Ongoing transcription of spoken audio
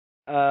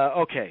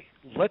Okay,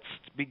 let's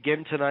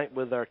begin tonight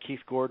with our Keith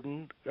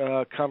Gordon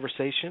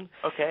conversation.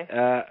 Okay.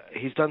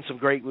 He's done some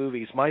great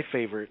movies. My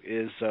favorite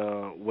is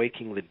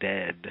Waking the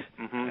Dead.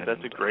 Mm-hmm,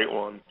 that's a great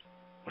one.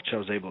 Which I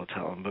was able to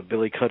tell him. But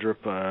Billy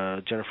Cudrup,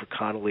 Jennifer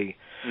Connelly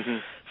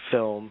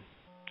film.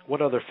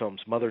 What other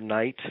films? Mother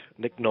Night,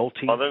 Nick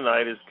Nolte. Mother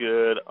Night is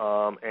good,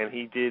 and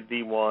he did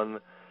the one,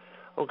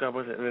 oh God,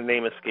 what's it? The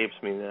name escapes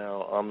me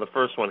now. The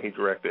first one he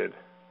directed.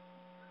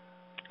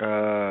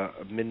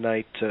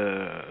 Midnight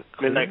Clear?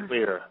 Midnight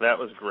Clear. That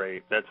was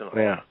great. That's an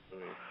awesome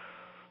movie.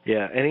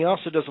 Yeah, and he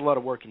also does a lot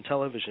of work in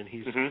television.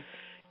 He's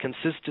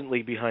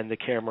consistently behind the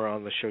camera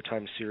on the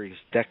Showtime series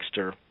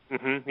Dexter.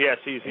 Yes,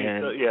 he's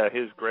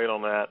great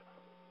on that.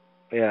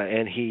 Yeah,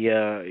 and he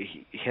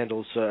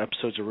handles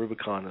episodes of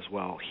Rubicon as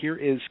well. Here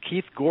is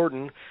Keith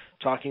Gordon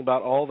talking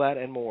about all that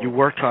and more. You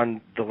worked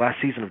on the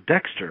last season of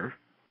Dexter.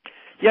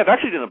 Yeah,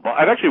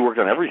 I've actually worked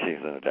on every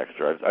season of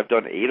Dexter. I've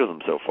done 8 of them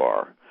so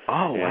far.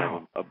 Oh, and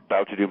wow. I'm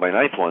about to do my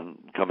 9th one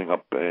coming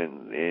up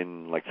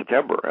in like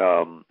September.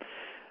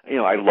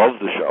 I love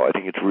the show. I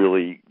think it's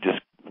really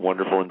just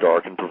wonderful and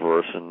dark and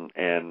perverse, and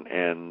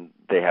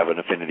they have an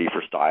affinity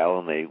for style,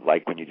 and they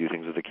like when you do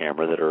things with the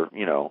camera that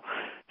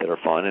are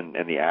fun,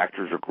 and the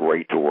actors are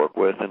great to work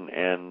with,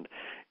 and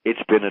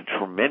it's been a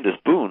tremendous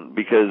boon,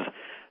 because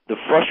the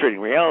frustrating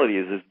reality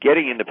is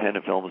getting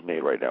independent films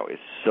made right now is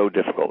so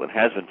difficult, and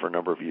has been for a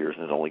number of years,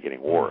 and is only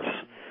getting worse.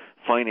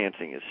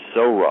 Financing is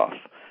so rough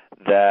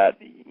that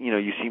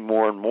you see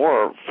more and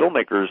more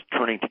filmmakers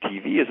turning to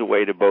TV as a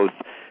way to both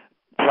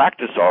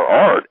practice our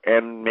art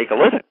and make a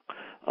living.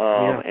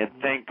 And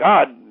thank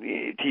God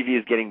TV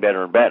is getting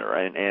better and better.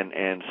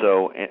 And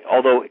so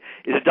although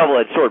it's a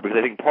double-edged sword, because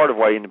I think part of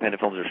why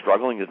independent films are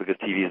struggling is because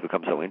TV has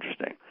become so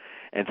interesting.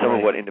 And some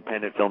of what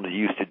independent films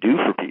used to do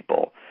for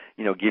people,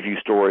 give you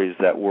stories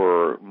that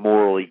were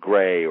morally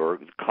gray or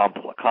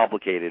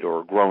complicated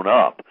or grown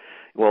up.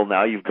 Well,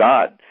 now you've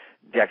got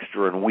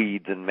Dexter and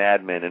Weeds and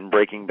Mad Men and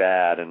Breaking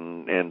Bad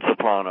and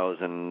Sopranos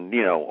and,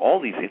 all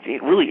these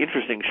really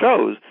interesting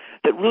shows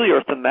that really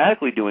are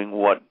thematically doing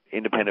what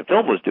independent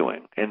film was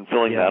doing and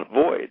filling that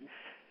void.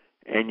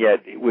 And yet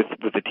with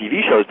the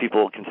TV shows,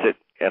 people can sit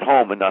at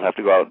home and not have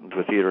to go out into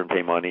a theater and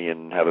pay money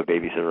and have a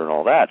babysitter and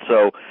all that.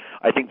 So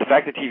I think the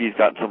fact that TV has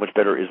gotten so much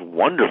better is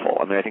wonderful.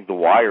 I mean, I think The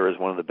Wire is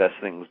one of the best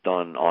things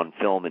done on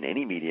film in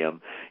any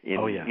medium in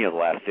the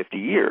last 50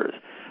 years.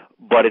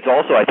 But it's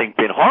also, I think,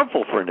 been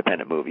harmful for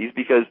independent movies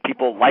because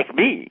people like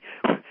me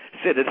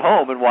sit at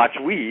home and watch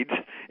Weeds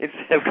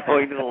instead of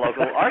going to the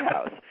local art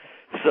house.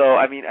 So,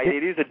 I mean,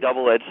 it is a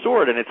double-edged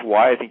sword, and it's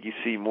why I think you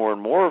see more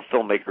and more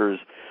filmmakers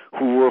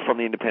who were from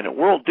the independent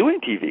world doing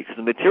TV, because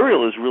the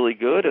material is really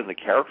good and the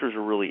characters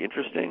are really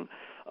interesting.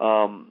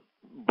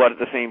 But at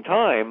the same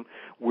time,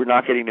 we're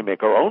not getting to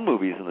make our own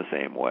movies in the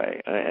same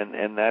way,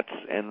 and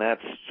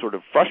that's sort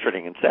of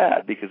frustrating and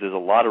sad, because there's a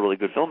lot of really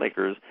good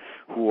filmmakers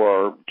who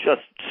are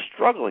just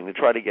struggling to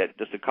try to get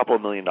just a couple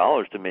of $1 million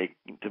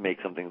to make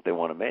something that they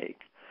want to make.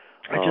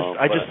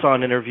 I just saw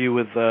an interview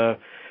with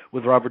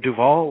Robert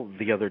Duvall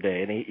the other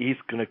day, and he's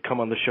going to come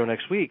on the show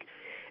next week,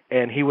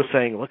 and he was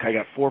saying, "Look, I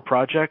got 4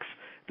 projects.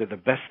 They're the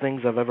best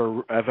things I've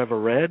ever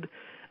read.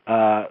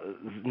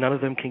 None of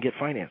them can get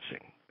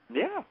financing."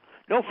 Yeah.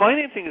 No,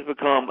 financing has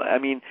become, I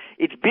mean,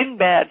 it's been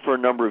bad for a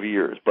number of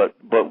years, but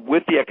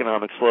with the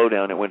economic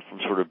slowdown, it went from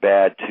sort of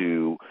bad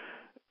to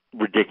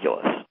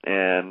ridiculous.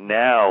 And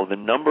now the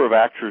number of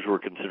actors who are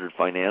considered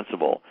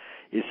financeable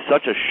is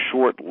such a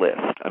short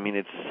list. I mean,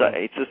 it's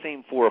the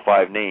same 4 or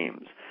 5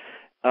 names,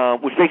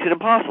 which makes it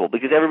impossible,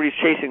 because everybody's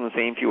chasing the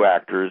same few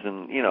actors,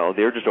 and,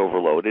 they're just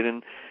overloaded.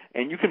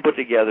 And you can put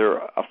together,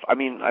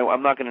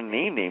 I'm not going to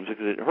name names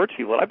because it hurts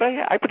people.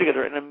 I put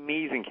together an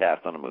amazing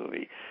cast on a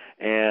movie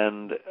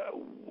and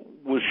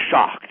was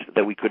shocked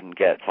that we couldn't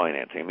get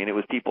financing. I mean, it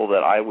was people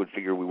that I would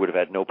figure we would have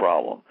had no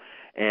problem.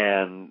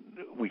 And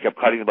we kept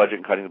cutting the budget,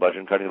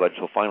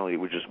 so finally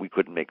we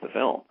couldn't make the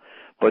film.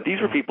 But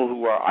these were people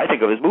who are, I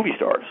think of as movie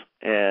stars.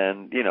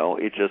 And,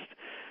 it just,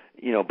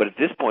 but at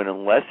this point,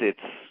 unless it's,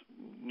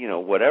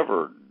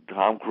 whatever,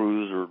 Tom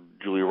Cruise or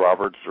Julia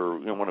Roberts or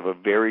one of a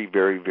very,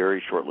 very,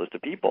 very short list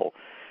of people,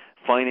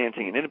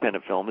 financing an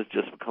independent film has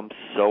just become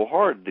so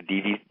hard.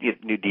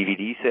 New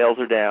DVD sales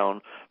are down,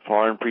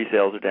 foreign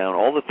pre-sales are down.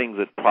 All the things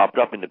that propped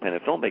up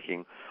independent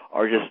filmmaking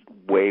are just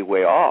way, way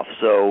off.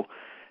 So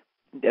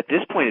at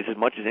this point, it's as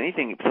much as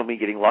anything somebody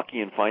getting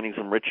lucky and finding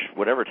some rich,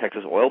 whatever,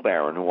 Texas oil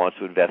baron who wants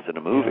to invest in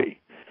a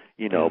movie.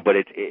 But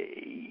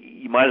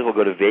you might as well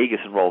go to Vegas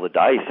and roll the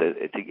dice.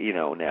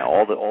 Now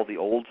all the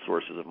old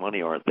sources of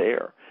money aren't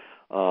there.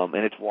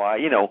 And it's why,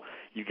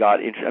 you got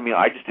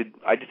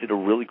I just did a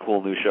really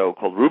cool new show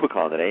called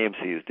Rubicon that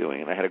AMC is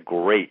doing, and I had a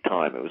great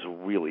time. It was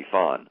really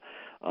fun.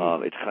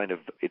 It's kind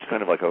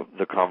of like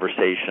The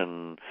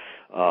Conversation,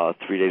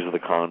 3 Days with a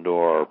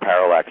Condor,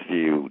 Parallax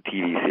View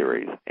TV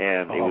series,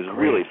 and it was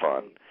really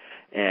fun.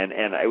 And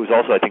it was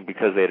also, I think,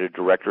 because they had a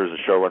director as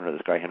a showrunner,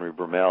 this guy Henry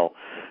Brumell.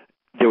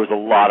 there was a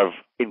lot of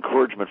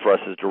encouragement for us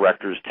as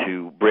directors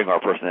to bring our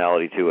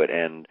personality to it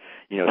and,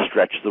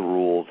 stretch the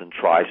rules and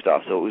try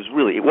stuff. So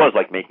it was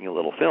like making a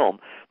little film.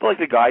 But like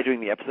the guy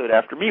doing the episode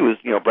after me was,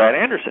 Brad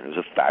Anderson, who's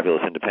a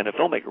fabulous independent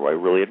filmmaker who I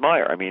really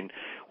admire. I mean,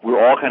 we're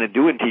all kind of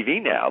doing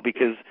TV now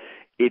because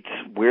it's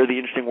where the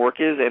interesting work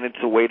is, and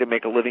it's a way to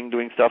make a living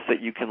doing stuff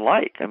that you can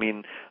like. I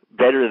mean,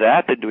 better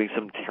that than doing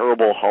some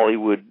terrible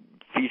Hollywood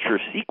feature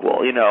sequel.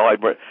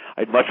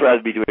 I'd much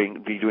rather be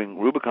doing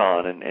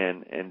Rubicon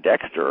and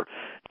Dexter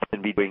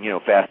than be doing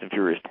Fast and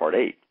Furious Part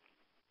 8.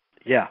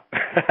 Yeah.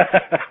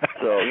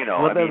 So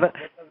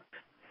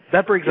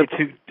that brings up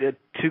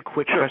two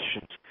quick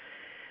questions.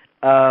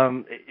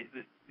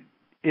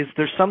 Is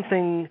there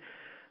something?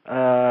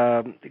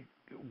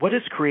 What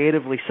is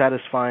creatively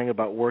satisfying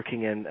about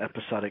working in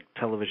episodic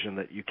television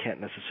that you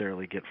can't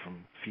necessarily get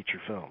from feature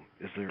film?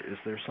 Is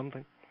there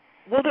something?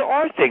 Well, there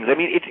are things. I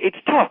mean, it's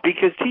tough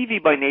because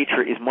TV by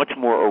nature is much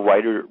more a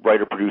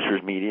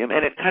writer-producer's medium,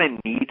 and it kind of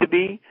need to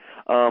be.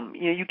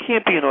 You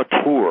can't be an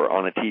auteur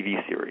on a TV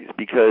series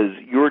because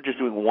you're just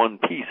doing one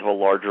piece of a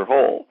larger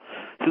whole.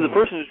 So the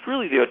person who's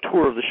really the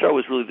auteur of the show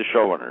is really the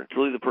showrunner. It's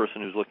really the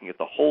person who's looking at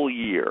the whole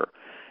year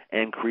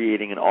and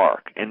creating an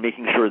arc and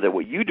making sure that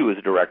what you do as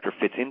a director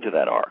fits into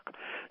that arc.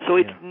 So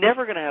it's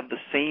never going to have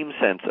the same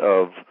sense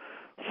of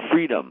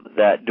freedom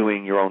that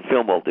doing your own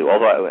film will do.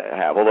 Although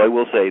I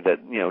will say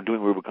that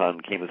doing Rubicon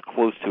came as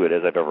close to it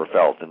as I've ever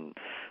felt, and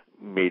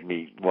made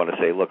me want to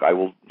say, look, I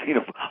will,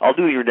 I'll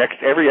do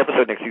every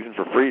episode next season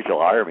for free if you'll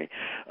hire me.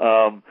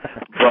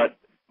 But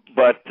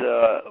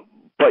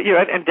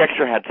and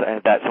Dexter had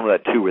some of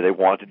that too, where they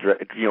wanted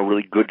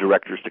really good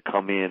directors to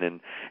come in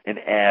and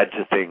add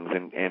to things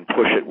and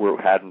push it where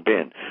it hadn't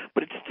been.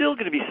 But it's still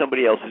going to be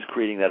somebody else who's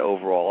creating that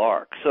overall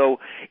arc. So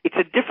it's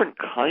a different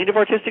kind of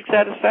artistic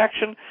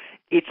satisfaction.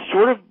 It's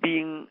sort of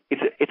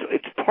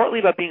it's partly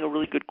about being a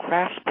really good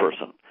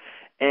craftsperson,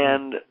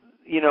 and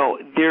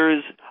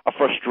there's a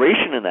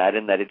frustration in that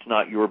it's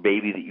not your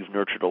baby that you've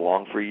nurtured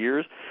along for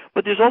years,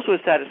 but there's also a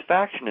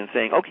satisfaction in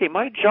saying, okay,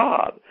 my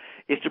job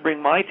is to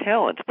bring my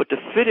talents, but to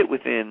fit it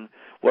within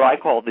what I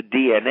call the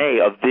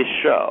DNA of this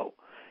show.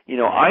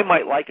 I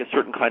might like a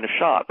certain kind of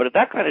shot, but if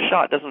that kind of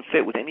shot doesn't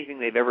fit with anything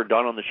they've ever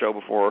done on the show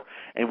before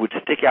and would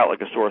stick out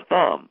like a sore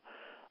thumb,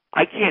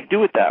 I can't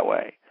do it that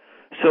way.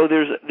 So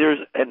there's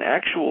an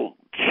actual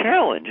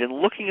challenge in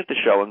looking at the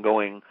show and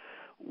going,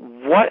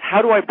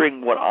 how do I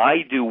bring what I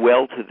do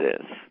well to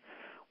this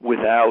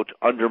without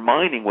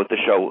undermining what the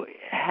show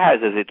has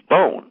as its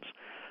bones?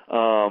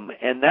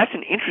 And that's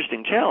an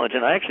interesting challenge,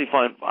 and I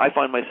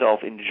find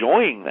myself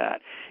enjoying that,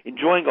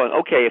 enjoying going,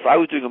 okay, if I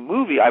was doing a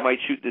movie, I might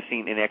shoot this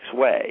scene in X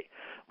way,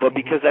 but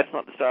because that's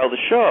not the style of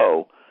the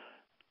show,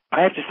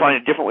 I have to find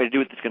a different way to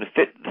do it that's going to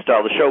fit the style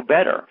of the show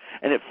better,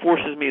 and it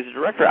forces me as a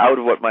director out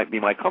of what might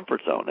be my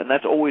comfort zone, and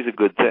that's always a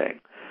good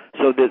thing.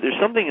 So there's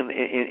something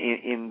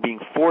in being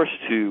forced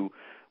to,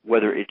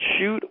 whether it's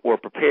shoot or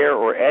prepare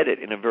or edit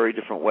in a very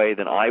different way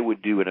than I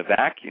would do in a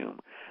vacuum,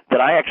 that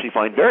I actually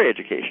find very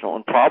educational,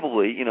 and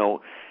probably,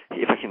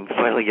 if I can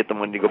finally get the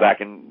money to go back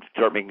and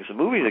start making some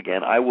movies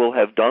again, I will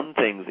have done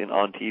things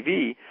on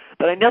TV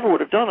that I never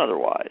would have done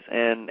otherwise,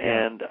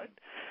 and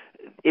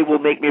it will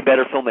make me a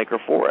better filmmaker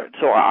for it.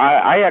 So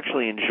I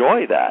actually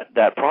enjoy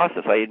that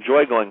process. I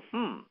enjoy going,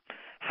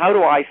 how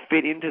do I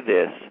fit into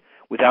this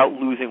without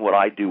losing what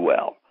I do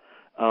well?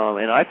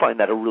 And I find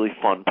that a really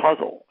fun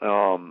puzzle,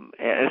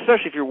 and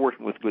especially if you're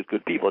working with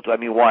good people. It's,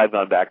 why I've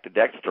gone back to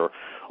Dexter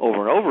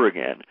over and over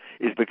again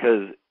is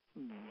because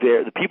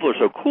the people are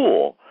so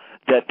cool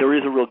that there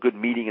is a real good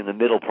meeting in the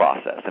middle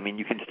process.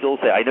 You can still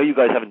say, I know you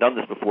guys haven't done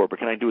this before, but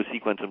can I do a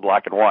sequence in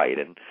black and white?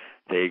 And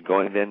they go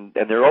and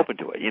they're open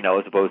to it,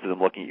 as opposed to them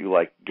looking at you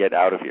like, get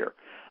out of here.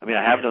 I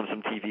have done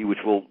some TV which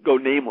will go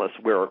nameless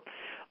where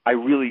I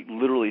really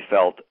literally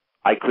felt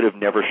I could have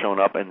never shown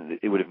up and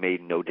it would have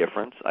made no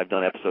difference. I've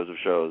done episodes of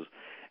shows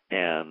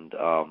and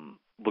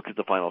looked at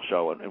the final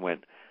show and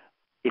went,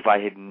 if I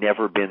had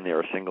never been there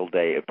a single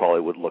day, it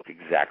probably would look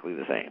exactly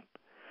the same.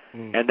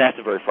 And that's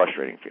a very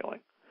frustrating feeling.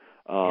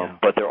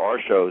 But there are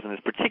shows, and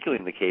it's particularly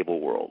in the cable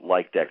world,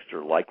 like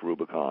Dexter, like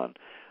Rubicon,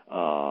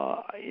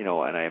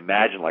 and I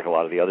imagine like a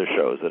lot of the other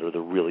shows that are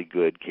the really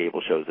good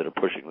cable shows that are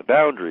pushing the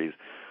boundaries,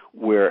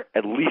 where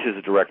at least as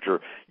a director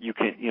you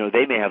can,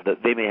 they may have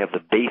the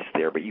base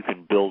there, but you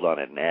can build on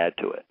it and add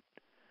to it.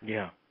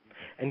 Yeah.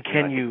 And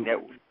can you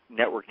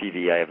network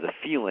TV, I have the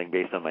feeling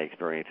based on my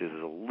experiences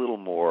is a little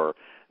more,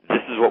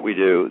 this is what we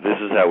do, this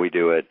is how we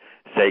do it,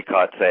 say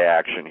cut, say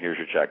action, here's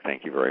your check,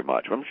 thank you very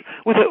much. I'm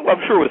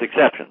sure with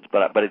exceptions,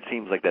 but it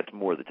seems like that's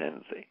more the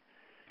tendency.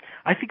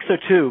 I think so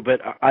too, but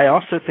I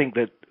also think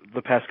that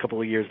the past couple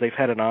of years they've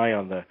had an eye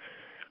on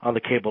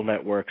the cable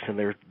networks, and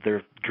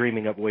they're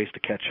dreaming up ways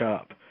to catch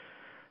up.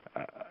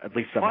 At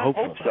least I'm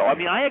hopeful. I hope so.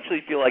 I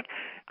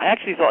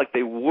actually felt like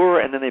they were,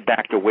 and then they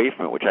backed away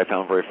from it, which I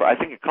found very I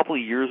think a couple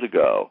of years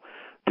ago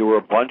there were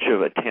a bunch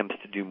of attempts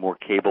to do more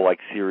cable-like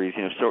series,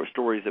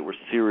 stories that were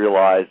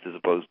serialized as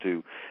opposed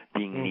to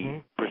being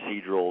neat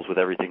procedurals with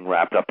everything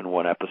wrapped up in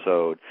one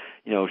episode.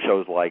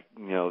 Shows like,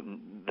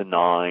 The The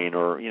Nine,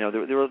 or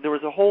there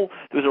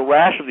was a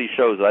rash of these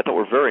shows that I thought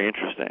were very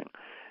interesting,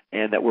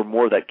 and that were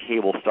more that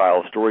cable style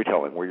of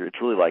storytelling, where it's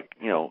really like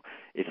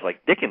it's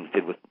like Dickens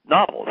did with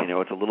novels.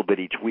 It's a little bit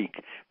each week,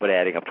 but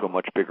adding up to a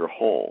much bigger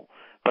whole.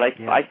 But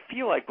I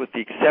feel like, with the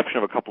exception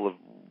of a couple of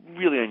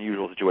really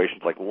unusual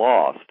situations like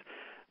Lost,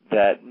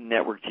 that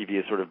network TV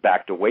has sort of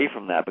backed away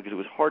from that because it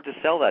was hard to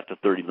sell that to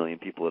 30 million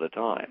people at a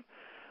time.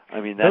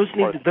 I mean, those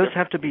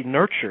have to be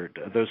nurtured,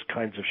 those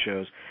kinds of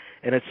shows,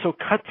 and it's so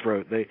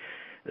cutthroat.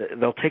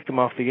 They'll take them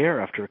off the air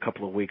after a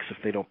couple of weeks if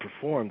they don't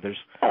perform. There's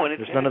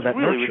none of that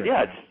really, nurture.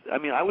 Yeah,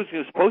 I was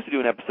supposed to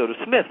do an episode of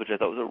Smith, which I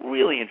thought was a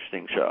really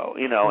interesting show,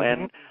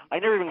 and I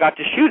never even got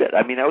to shoot it.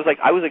 I mean, I was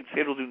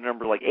scheduled to do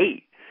number 8,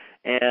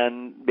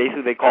 and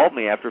basically they called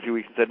me after a few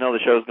weeks and said, no, the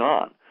show's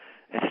gone.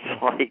 And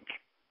it's like,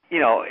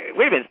 wait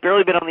a minute, it's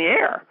barely been on the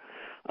air.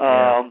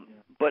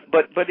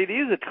 But it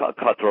is a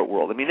cutthroat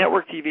world. I mean,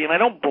 network TV, and I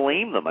don't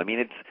blame them. I mean,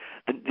 it's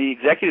the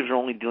executives are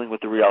only dealing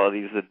with the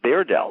realities that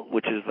they're dealt,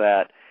 which is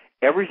that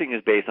everything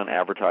is based on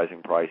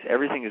advertising price.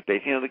 Everything is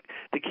based,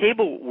 the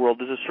cable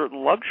world is a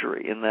certain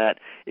luxury in that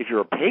if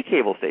you're a pay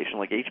cable station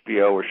like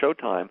HBO or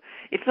Showtime,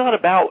 it's not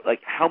about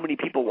how many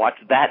people watch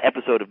that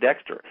episode of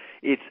Dexter.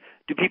 It's,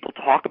 do people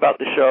talk about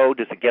the show?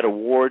 Does it get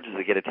awards? Does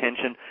it get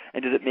attention?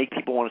 And does it make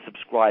people want to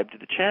subscribe to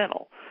the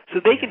channel? So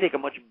they can take a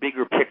much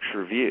bigger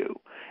picture view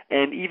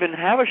and even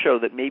have a show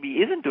that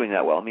maybe isn't doing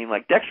that well. I mean,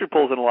 like Dexter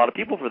pulls in a lot of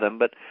people for them,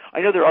 but I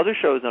know there are other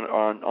shows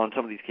on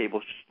some of these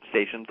cable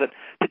stations that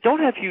don't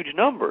have huge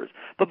numbers.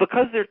 But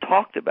because they're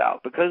talked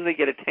about, because they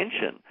get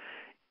attention,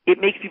 it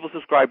makes people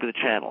subscribe to the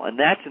channel. And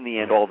that's, in the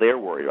end, all they're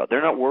worried about.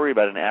 They're not worried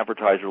about an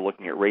advertiser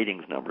looking at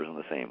ratings numbers in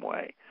the same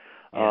way.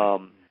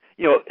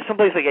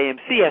 Someplace like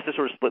AMC has to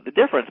sort of split the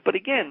difference, but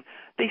again,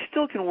 they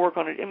still can work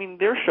on it. I mean,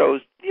 their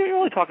shows, you're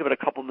only talking about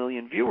a couple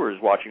million viewers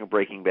watching a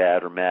Breaking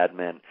Bad or Mad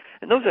Men,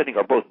 and those, I think,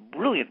 are both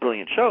brilliant,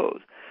 brilliant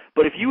shows.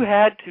 But if you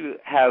had to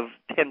have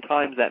 10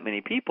 times that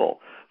many people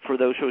for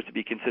those shows to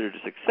be considered a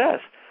success,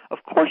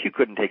 of course you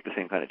couldn't take the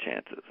same kind of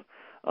chances.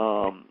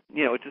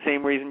 It's the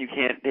same reason you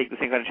can't take the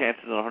same kind of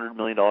chances in a $100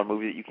 million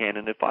movie that you can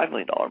in a $5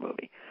 million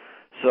movie.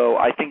 So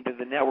I think that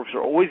the networks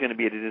are always going to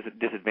be at a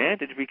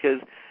disadvantage because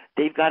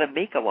they've got to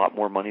make a lot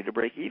more money to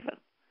break even.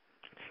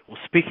 Well,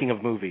 speaking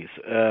of movies,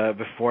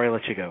 before I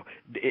let you go,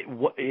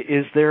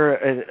 is there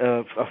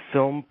a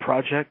film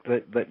project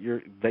that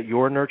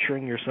you're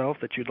nurturing yourself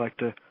that you'd like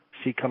to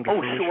see come to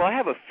fruition? Oh, sure. Well, I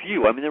have a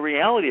few. I mean, the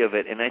reality of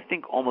it, and I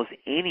think almost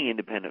any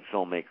independent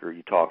filmmaker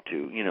you talk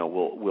to,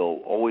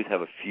 will always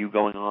have a few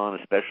going on,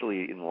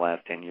 especially in the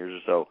last 10 years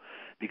or so,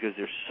 because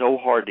they're so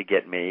hard to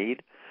get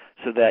made.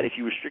 So that if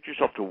you restrict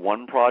yourself to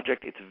one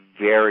project, it's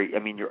very. I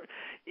mean, at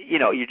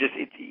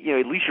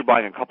least you're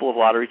buying a couple of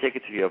lottery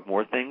tickets if you have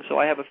more things. So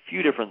I have a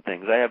few different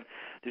things.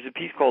 There's a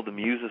piece called The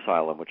Muse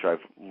Asylum, which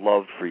I've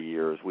loved for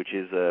years, which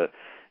is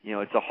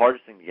it's the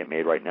hardest thing to get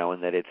made right now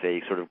in that it's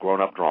a sort of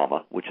grown-up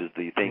drama, which is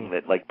the thing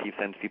that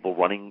sends people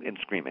running and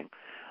screaming.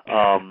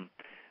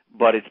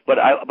 But it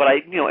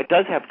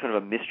does have kind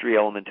of a mystery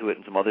element to it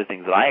and some other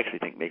things that I actually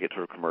think make it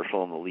sort of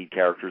commercial, and the lead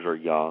characters are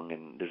young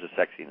and there's a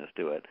sexiness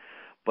to it.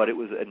 But it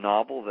was a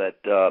novel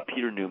that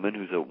Peter Newman,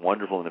 who's a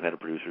wonderful independent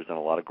producer, has done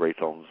a lot of great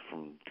films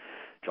from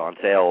John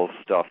Sayles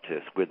stuff to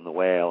Squid and the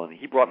Whale, and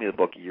he brought me the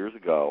book years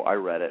ago. I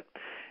read it,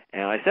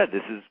 and I said,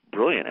 this is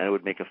brilliant, and it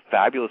would make a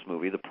fabulous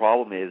movie. The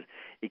problem is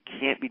it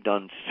can't be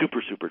done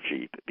super, super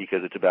cheap because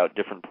it's about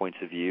different points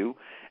of view,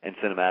 and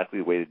cinematically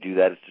the way to do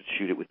that is to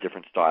shoot it with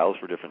different styles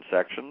for different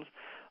sections.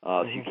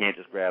 So you can't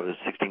just grab a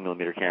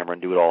 16mm camera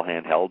and do it all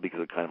handheld because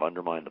it would kind of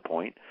undermine the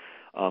point.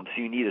 So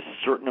you need a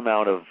certain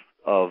amount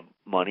of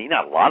money,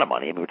 not a lot of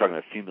money. I mean, we're talking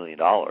a few $1 million,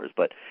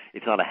 but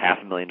it's not a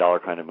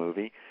 $500,000 kind of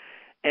movie.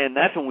 And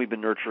that's when we've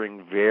been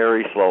nurturing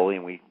very slowly,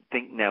 and we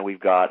think now we've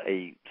got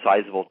a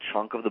sizable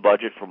chunk of the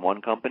budget from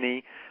one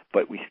company,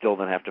 but we still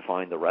then have to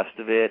find the rest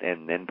of it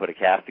and then put a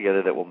cast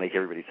together that will make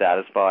everybody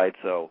satisfied.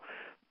 So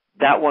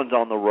that one's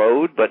on the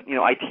road, but,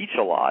 I teach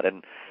a lot,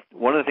 and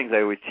one of the things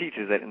I always teach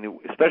is that,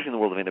 especially in the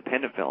world of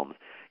independent films,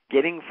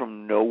 getting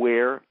from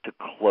nowhere to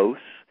close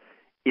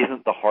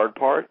isn't the hard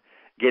part.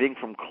 Getting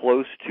from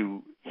close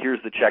to here's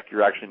the check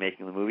you're actually making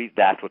in the movie,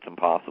 that's what's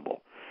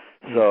impossible.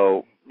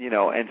 So,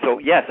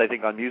 yes, I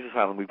think on Muse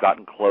Asylum we've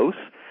gotten close,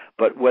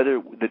 but whether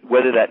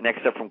that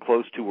next step from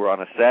close to we're on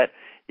a set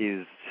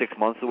is 6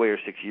 months away or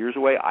 6 years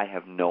away, I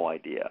have no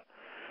idea.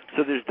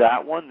 So there's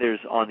that one. There's,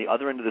 on the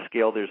other end of the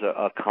scale, there's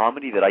a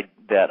comedy that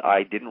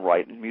I didn't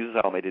write. In Muse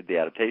Asylum I did the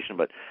adaptation,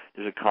 but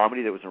there's a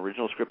comedy that was an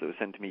original script that was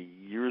sent to me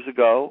years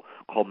ago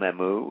called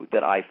Mamu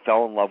that I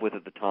fell in love with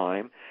at the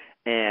time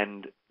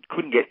and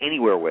couldn't get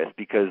anywhere with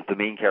because the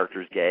main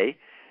character is gay,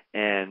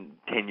 and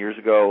 10 years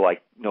ago,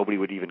 nobody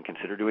would even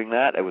consider doing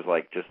that. It was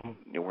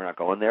we're not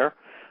going there.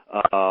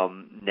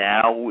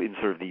 Now, in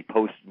sort of the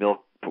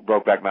post-Milk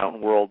Brokeback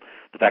Mountain world,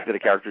 the fact that a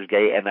character is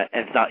gay, and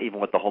it's not even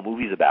what the whole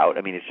movie's about.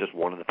 I mean, it's just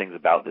one of the things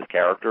about this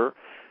character,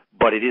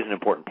 but it is an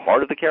important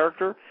part of the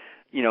character.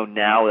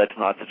 now that's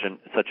not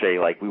such a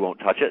like we won't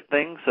touch it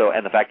thing. So,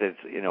 and the fact that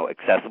it's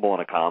accessible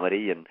and a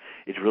comedy, and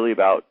it's really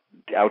about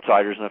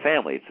outsiders in a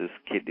family. It's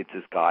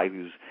this guy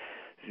who's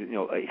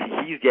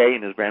he's gay,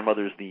 and his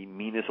grandmother's the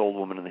meanest old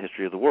woman in the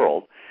history of the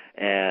world,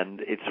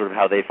 and it's sort of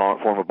how they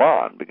form a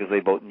bond, because they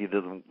both, neither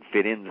of them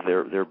fit into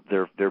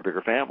their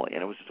bigger family.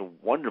 And it was just a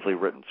wonderfully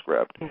written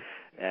script,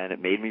 and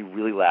it made me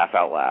really laugh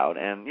out loud.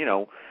 And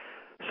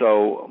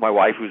so my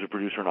wife, who's a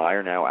producer, and I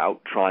are now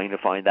out trying to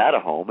find that a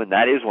home, and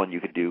that is one you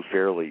could do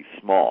fairly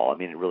small. I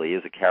mean, it really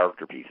is a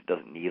character piece. It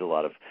doesn't need a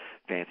lot of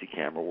fancy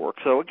camera work.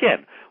 So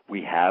again,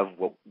 we have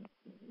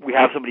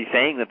somebody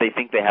saying that they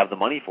think they have the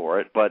money for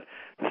it, but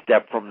the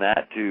step from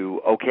that to,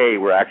 okay,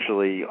 we're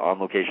actually on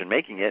location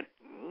making it,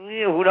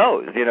 who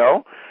knows,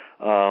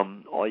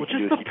 all you can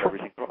do is keep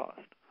everything crossed.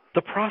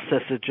 The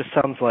process, it just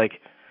sounds like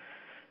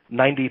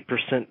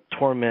 90%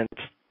 torment,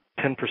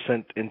 10%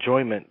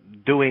 enjoyment,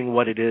 doing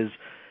what it is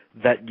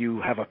that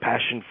you have a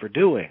passion for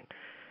doing.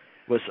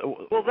 Well,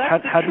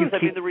 that's the truth.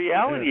 I mean, the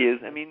reality is,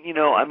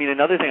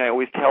 another thing I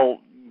always tell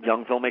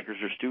young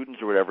filmmakers or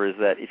students or whatever is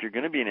that if you're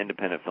going to be an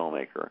independent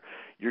filmmaker,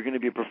 you're going to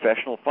be a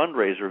professional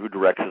fundraiser who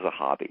directs as a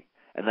hobby.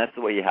 And that's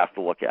the way you have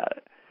to look at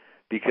it.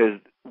 Because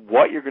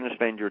what you're going to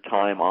spend your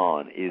time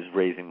on is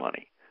raising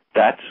money.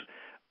 That's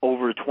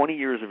over 20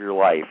 years of your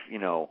life,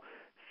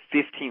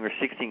 15 or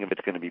 16 of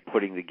it's going to be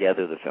putting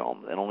together the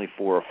film, and only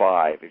 4 or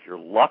 5, if you're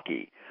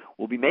lucky,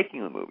 will be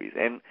making the movies.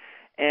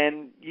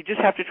 And you just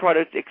have to try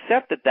to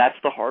accept that that's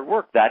the hard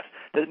work. That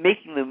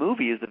making the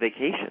movie is the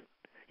vacation.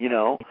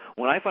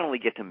 When I finally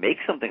get to make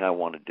something I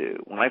want to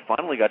do, when I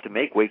finally got to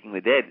make Waking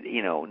the Dead,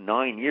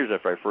 9 years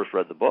after I first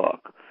read the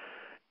book,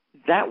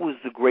 that was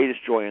the greatest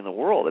joy in the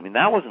world. I mean,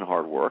 that wasn't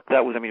hard work.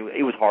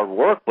 It was hard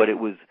work, but it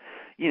was,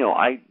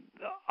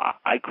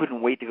 I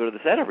couldn't wait to go to the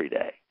set every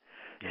day.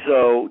 Yeah.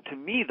 So to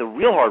me, the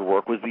real hard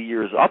work was the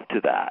years up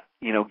to that,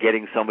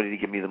 getting somebody to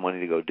give me the money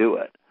to go do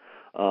it.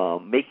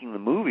 Making the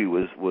movie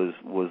was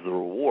the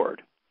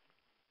reward.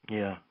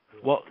 Yeah.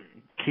 Well,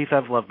 Keith,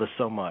 I've loved this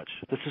so much.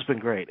 This has been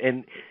great.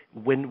 And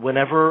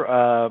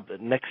whenever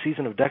next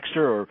season of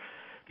Dexter or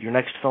your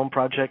next film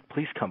project,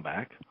 please come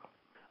back.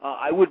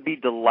 I would be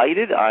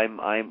delighted. I'm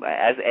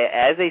as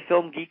a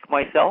film geek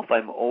myself,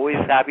 I'm always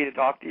happy to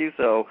talk to you.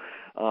 So,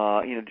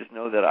 just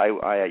know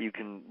that you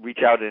can reach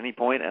out at any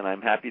point, and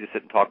I'm happy to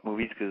sit and talk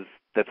movies, because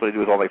that's what I do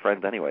with all my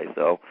friends anyway.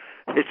 So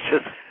it's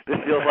just, this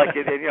feels like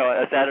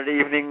a Saturday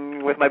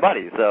evening with my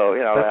buddies. So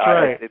that's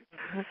right.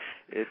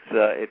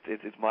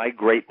 It's my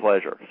great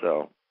pleasure.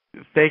 So.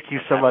 Thank you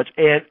so much,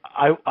 and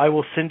I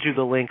will send you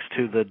the links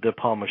to the De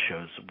Palma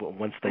shows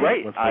once they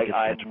Great. Once they get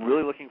I'm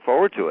really looking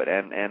forward to it,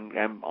 and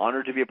I'm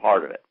honored to be a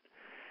part of it.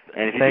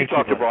 And if you do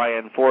talk to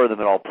Brian for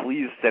them at all,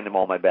 please send him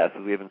all my best,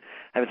 because we haven't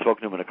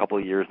spoken to him in a couple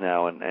of years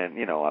now, and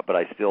but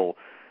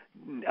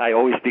I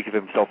always speak of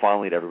him so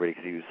fondly to everybody,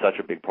 because he was such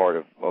a big part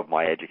of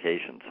my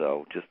education.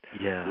 So just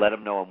let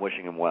him know I'm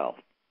wishing him well.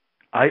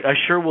 I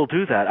sure will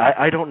do that.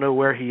 I don't know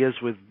where he is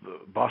with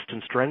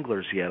Boston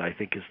Stranglers yet. I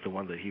think is the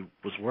one that he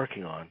was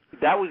working on.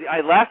 That was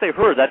last I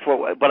heard. That's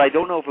what, but I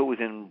don't know if it was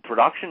in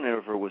production or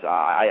if it was.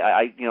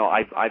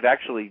 I've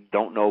actually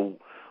don't know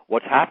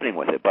what's happening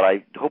with it, but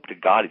I hope to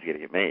God he's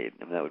getting it made,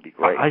 and that would be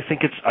great. I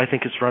think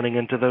it's running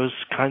into those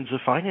kinds of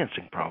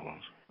financing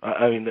problems.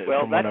 From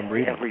what I'm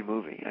reading. Every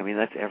movie.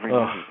 That's every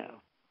movie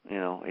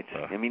now.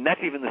 That's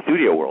even the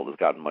studio world has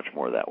gotten much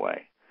more that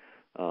way.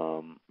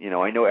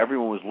 I know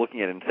everyone was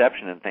looking at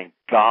Inception, and thank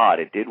God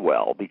it did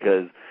well,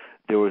 because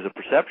there was a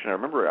perception. I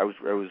remember I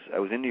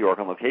was in New York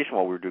on location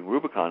while we were doing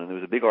Rubicon, and there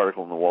was a big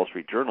article in the Wall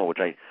Street Journal, which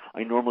I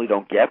normally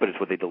don't get, but it's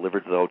what they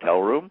delivered to the hotel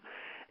room.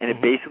 And it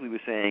basically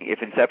was saying,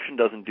 if Inception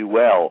doesn't do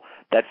well,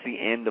 that's the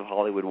end of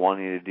Hollywood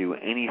wanting to do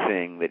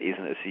anything that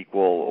isn't a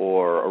sequel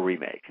or a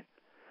remake.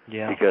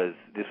 Yeah. Because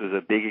this was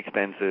a big,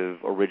 expensive,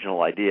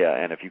 original idea,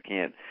 and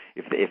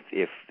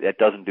if that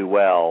doesn't do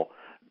well,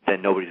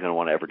 then nobody's going to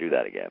want to ever do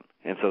that again.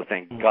 And so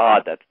thank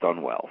God that's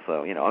done well.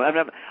 So,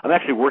 I'm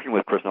actually working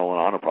with Chris Nolan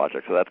on a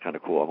project, so that's kind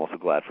of cool. I'm also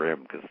glad for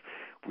him, because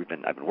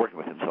I've been working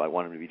with him, so I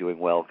want him to be doing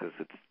well, because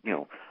it's,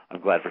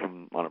 I'm glad for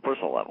him on a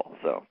personal level.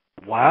 So.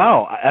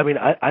 Wow.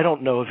 I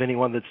don't know of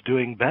anyone that's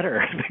doing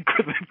better than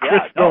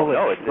Chris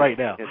Nolan right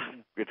now.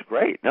 It's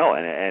great. No,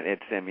 and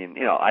it's,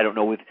 I don't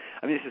know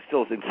this is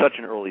still in such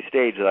an early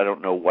stage that I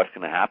don't know what's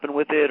going to happen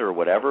with it or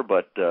whatever,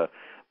 but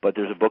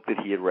there's a book that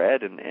he had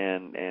read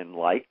and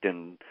liked,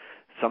 and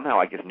somehow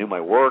I guess knew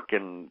my work,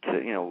 and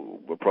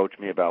approached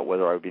me about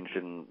whether I would be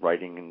interested in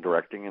writing and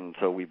directing, and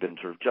so we've been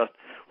sort of just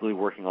really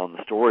working on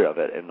the story of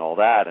it and all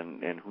that,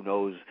 and who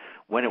knows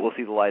when it will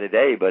see the light of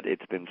day, but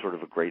it's been sort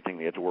of a great thing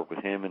to get to work with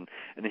him, and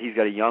then he's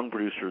got a young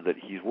producer that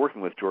he's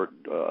working with,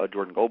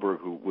 Jordan Goldberg,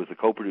 who was the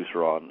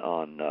co-producer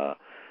on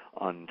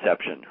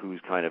Inception,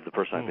 who's kind of the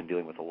person I've been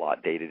dealing with a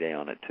lot day to day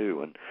on it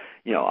too, and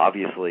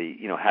obviously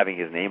having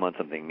his name on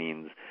something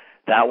means.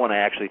 That one, I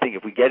actually think,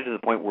 if we get to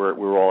the point where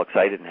we're all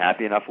excited and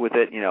happy enough with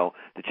it,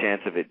 the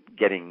chance of it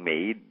getting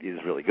made is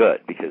really good,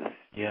 because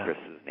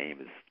Chris's name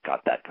has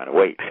got that kind of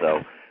weight.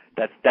 So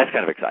that's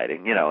kind of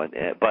exciting,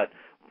 But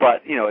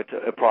But it's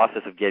a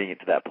process of getting it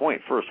to that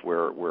point first,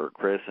 where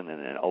Chris and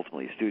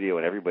ultimately studio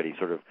and everybody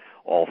sort of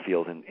all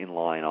feels in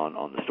line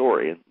on the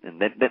story, and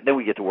then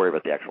we get to worry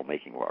about the actual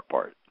making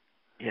part.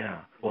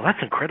 Yeah, well, that's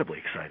incredibly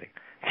exciting.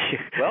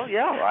 Well,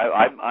 yeah,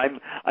 I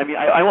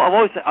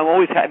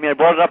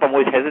brought it up. I'm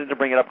always hesitant to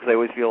bring it up because I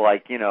always feel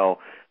like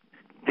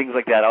things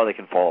like that, they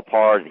can fall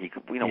apart, and he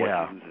could, what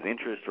if he loses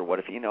interest, or what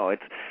if he's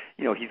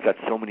got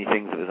so many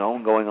things of his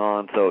own going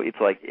on. So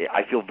it's like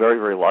I feel very,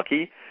 very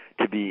lucky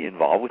to be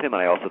involved with him,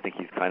 and I also think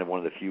he's kind of one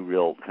of the few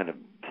real kind of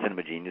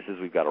cinema geniuses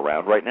we've got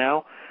around right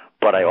now.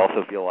 But I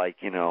also feel like,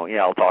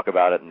 I'll talk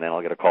about it, and then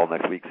I'll get a call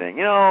next week saying,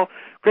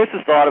 Chris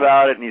has thought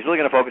about it, and he's really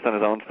going to focus on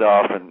his own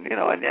stuff, and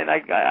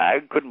I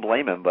couldn't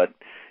blame him, but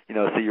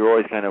so you're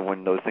always kind of,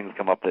 when those things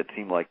come up that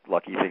seem like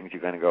lucky things, you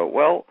kind of go,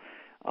 well,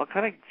 I'll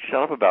kind of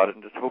shut up about it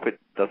and just hope it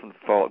doesn't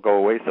go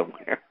away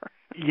somewhere.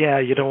 Yeah,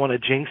 you don't want to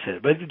jinx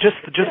it, but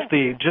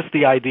just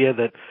the idea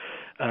that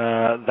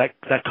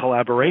that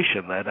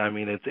collaboration, that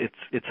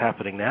it's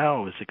happening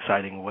now, is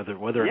exciting. Whether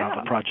or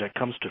not the project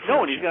comes to fruition.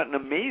 No, and he's got an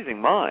amazing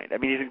mind.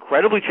 He's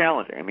incredibly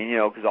challenging.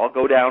 Because I'll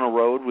go down a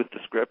road with the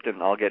script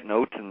and I'll get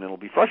notes, and it'll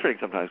be frustrating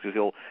sometimes because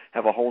he'll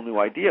have a whole new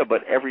idea,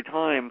 but every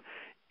time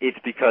it's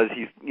because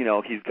he's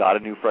got a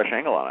new fresh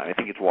angle on it. I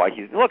think it's why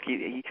he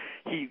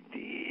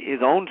his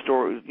own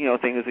story,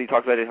 thing is, he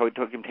talks about how it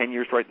took him 10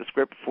 years to write the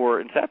script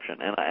for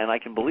Inception, and I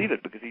can believe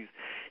it, because he's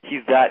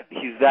that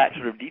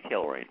sort of detail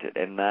oriented,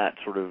 and that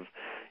sort of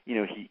he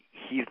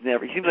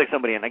seems like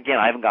somebody, and again,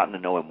 I haven't gotten to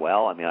know him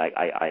well.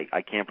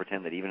 I can't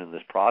pretend that even in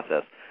this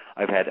process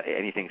I've had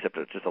anything except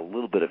just a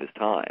little bit of his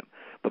time.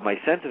 But my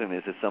sense of him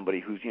is somebody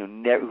who's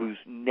who's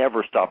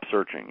never stopped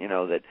searching.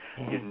 That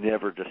is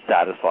never just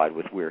satisfied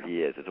with where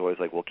he is. It's always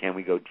like, well, can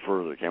we go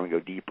further? Can we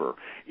go deeper?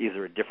 Is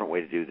there a different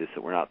way to do this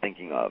that we're not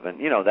thinking of? And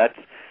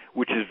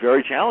which is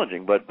very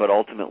challenging, but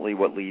ultimately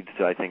what leads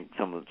to, I think,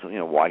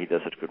 why he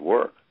does such good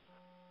work.